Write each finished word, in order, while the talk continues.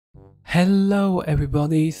Hello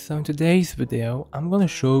everybody, so in today's video I'm gonna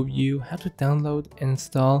show you how to download and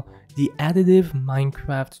install the Additive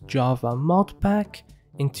Minecraft Java mod pack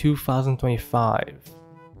in 2025.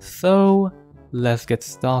 So let's get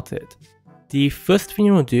started. The first thing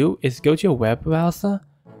you will do is go to your web browser,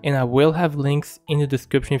 and I will have links in the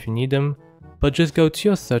description if you need them, but just go to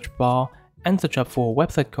your search bar and search up for a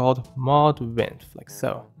website called Modpacks, like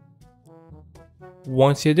so.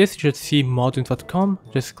 Once you do this, you should see modpacks.com.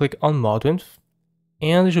 Just click on Modpacks,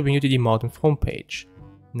 and it should bring you to the Modpacks homepage.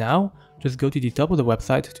 Now, just go to the top of the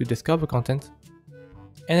website to discover content,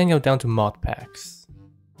 and then go down to Modpacks.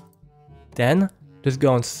 Then, just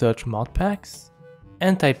go and search Modpacks,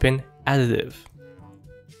 and type in Additive.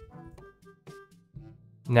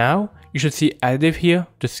 Now, you should see Additive here.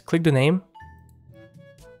 Just click the name,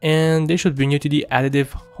 and they should bring you to the Additive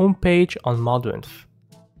homepage on Modpacks.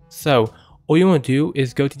 So, all you want to do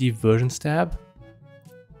is go to the versions tab,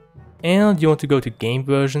 and you want to go to game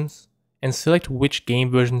versions and select which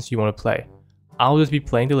game versions you want to play. I'll just be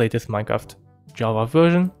playing the latest Minecraft Java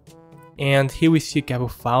version, and here we see a couple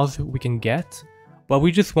of files we can get, but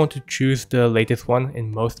we just want to choose the latest one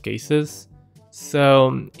in most cases.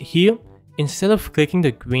 So here, instead of clicking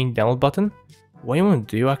the green download button, what you want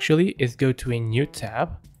to do actually is go to a new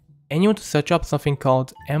tab, and you want to search up something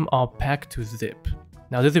called Modpack to zip.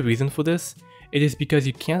 Now there's a reason for this. It is because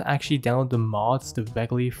you can't actually download the mods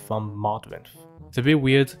directly from Modpacks. It's a bit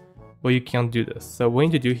weird, but you can't do this. So what you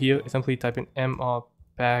need to do here is simply type in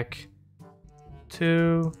Modpack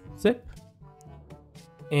to zip.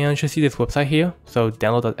 And you should see this website here. So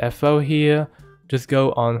download.fo here. Just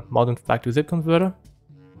go on Modpack to zip converter.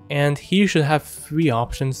 And here you should have 3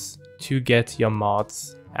 options to get your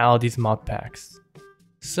mods out of these mod packs.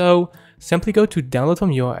 So simply go to download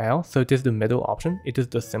from URL, so it is the middle option, it is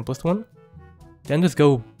the simplest one. Then just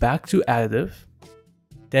go back to Additive,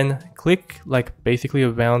 then click basically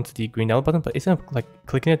around the green download button, but instead of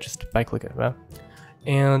clicking it, just right click it, right?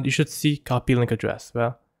 And you should see copy link address,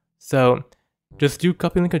 right? So just do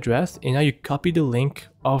copy link address, and now you copy the link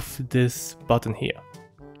of this button here.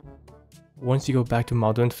 Once you go back to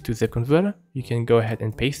Modpacks to zip converter, you can go ahead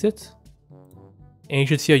and paste it, and you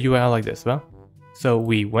should see a URL like this, right? So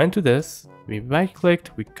we went to this, we right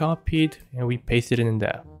clicked, we copied, and we pasted it in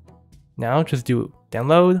there. Now just do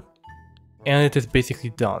download, and it is basically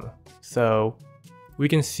done. So we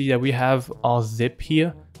can see that we have our zip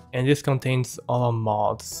here, and this contains all our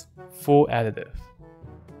mods for Additive.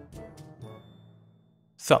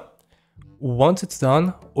 So once it's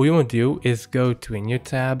done, all you want to do is go to a new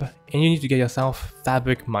tab, and you need to get yourself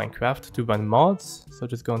Fabric Minecraft to run mods. So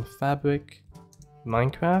just go on Fabric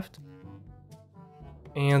Minecraft.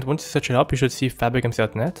 And once you search it up, you should see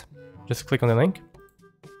fabricmc.net. Just click on the link,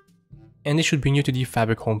 and it should bring you to the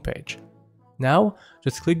Fabric homepage. Now,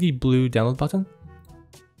 just click the blue download button,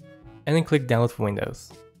 and then click download for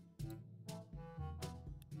Windows.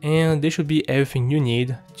 And this should be everything you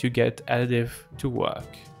need to get Additive to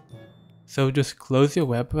work. So just close your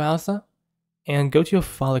web browser, and go to your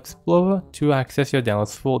file explorer to access your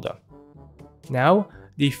downloads folder. Now,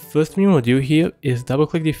 the first thing you want to do here is double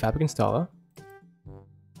click the Fabric installer.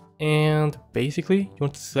 And basically, you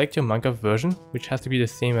want to select your Minecraft version, which has to be the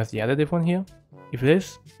same as the Additive one here. If it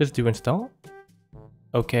is, just do install.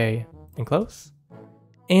 OK, and close.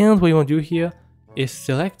 And what you want to do here is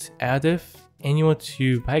select Additive, and you want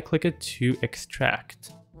to right click it to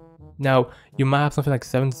extract. Now, you might have something like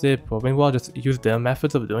 7-zip or WinRAR, just use their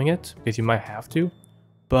methods of doing it, because you might have to.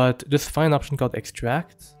 But just find an option called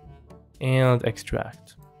extract, and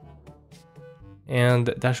extract.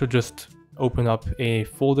 And that should just open up a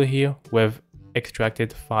folder here with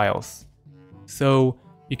extracted files. So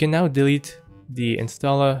you can now delete the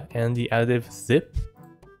installer and the Additive zip,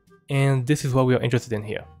 and this is what we are interested in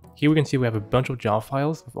here. Here we can see we have a bunch of jar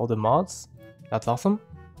files with all the mods. That's awesome.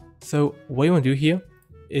 So what you want to do here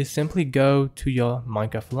is simply go to your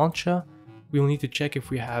Minecraft launcher. We will need to check if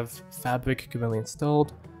we have Fabric currently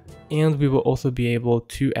installed, and we will also be able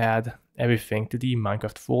to add everything to the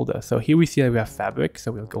Minecraft folder. So here we see that we have Fabric,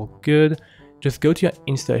 so we'll go good. Just go to your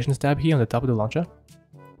installations tab here on the top of the launcher,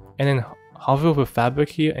 and then hover over Fabric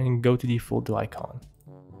here and go to the folder icon.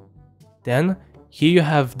 Then here you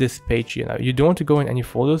have this page here. Now you don't want to go in any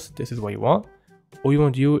folders, this is what you want. All you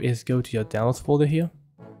want to do is go to your downloads folder here.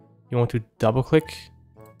 You want to double click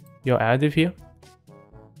your Additive here.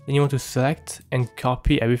 Then you want to select and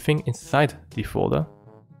copy everything inside the folder.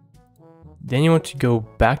 Then you want to go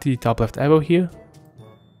back to the top left arrow here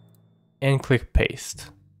and click paste.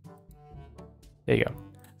 There you go.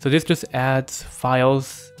 So this just adds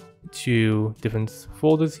files to different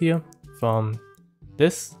folders here from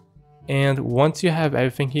this. And once you have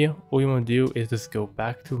everything here, all you want to do is just go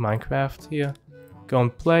back to Minecraft here, go on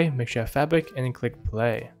play, make sure you have fabric, and then click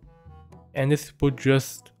play. And this will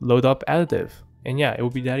just load up Additive. And yeah, it will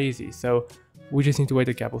be that easy. So we just need to wait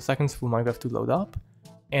a couple seconds for Minecraft to load up.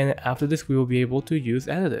 And after this, we will be able to use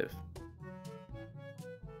Additive.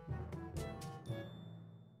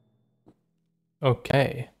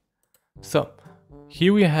 Okay, so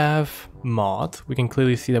here we have mods. We can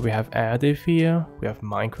clearly see that we have Additive here. We have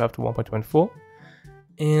Minecraft 1.24.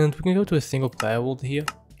 And we can go to a single player world here.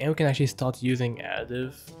 And we can actually start using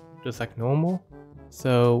Additive just like normal.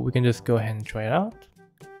 So we can just go ahead and try it out.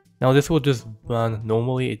 Now this will just run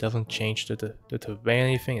normally. It doesn't change the terrain or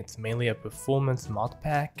anything. It's mainly a performance mod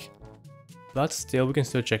pack. But still, we can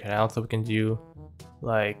still check it out. So we can do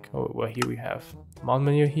like, oh, well, here we have mod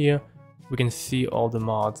menu here. We can see all the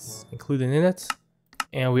mods included in it.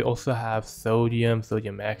 And we also have Sodium,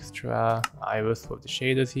 Sodium Extra, Iris for the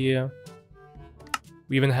shaders here.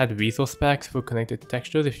 We even had resource packs for connected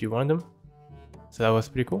textures if you wanted them. So that was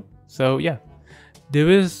pretty cool. So yeah, there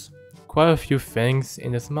is quite a few things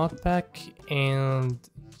in this mod pack. And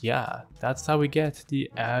yeah, that's how we get the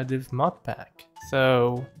Additive mod pack.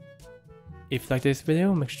 So if you like this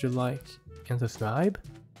video, make sure to like and subscribe.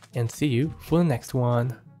 And see you for the next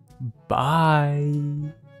one.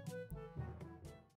 Bye!